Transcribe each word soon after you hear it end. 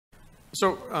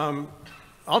So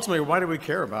ultimately, why do we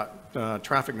care about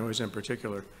traffic noise in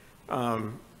particular?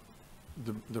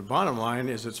 The bottom line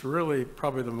is it's really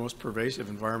probably the most pervasive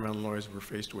environmental noise we're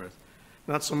faced with.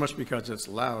 Not so much because it's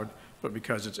loud, but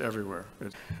because it's everywhere.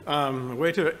 A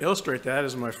way to illustrate that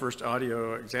is my first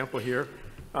audio example here.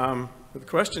 The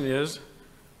question is,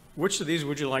 which of these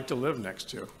would you like to live next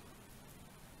to?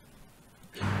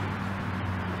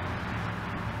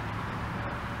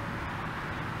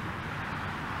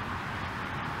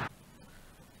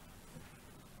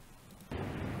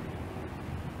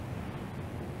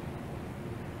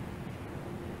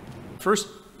 First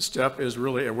step is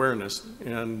really awareness,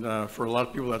 and for a lot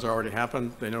of people that's already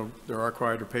happened. They know there are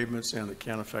quieter pavements and it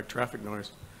can affect traffic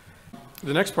noise.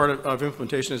 The next part of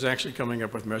implementation is actually coming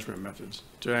up with measurement methods.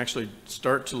 To actually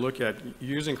start to look at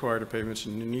using quieter pavements,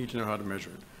 and you need to know how to measure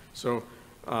it. So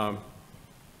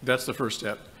that's the first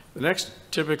step. The next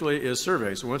typically is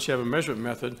surveys. Once you have a measurement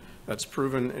method that's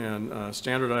proven and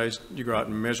standardized, you go out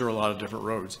and measure a lot of different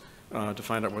roads to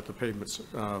find out what the pavement's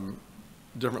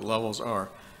different levels are.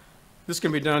 This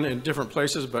can be done in different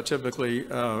places, but typically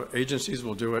agencies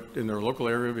will do it in their local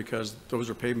area because those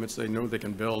are pavements they know they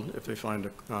can build if they find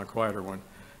a quieter one.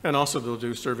 And also they'll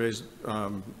do surveys,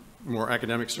 more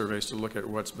academic surveys, to look at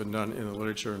what's been done in the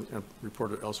literature and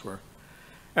report it elsewhere.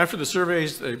 After the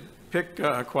surveys, they pick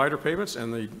quieter pavements,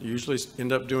 and they usually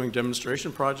end up doing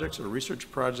demonstration projects or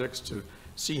research projects to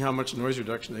see how much noise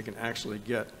reduction they can actually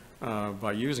get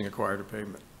by using a quieter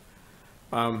pavement.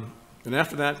 And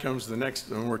after that comes the next,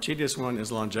 the more tedious one,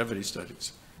 is longevity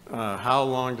studies. How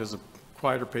long does a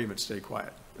quieter pavement stay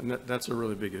quiet? And that's a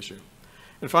really big issue.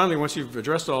 And finally, once you've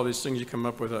addressed all these things, you come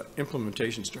up with an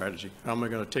implementation strategy. How am I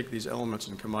going to take these elements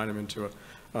and combine them into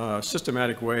a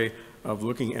systematic way of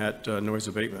looking at noise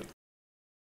abatement?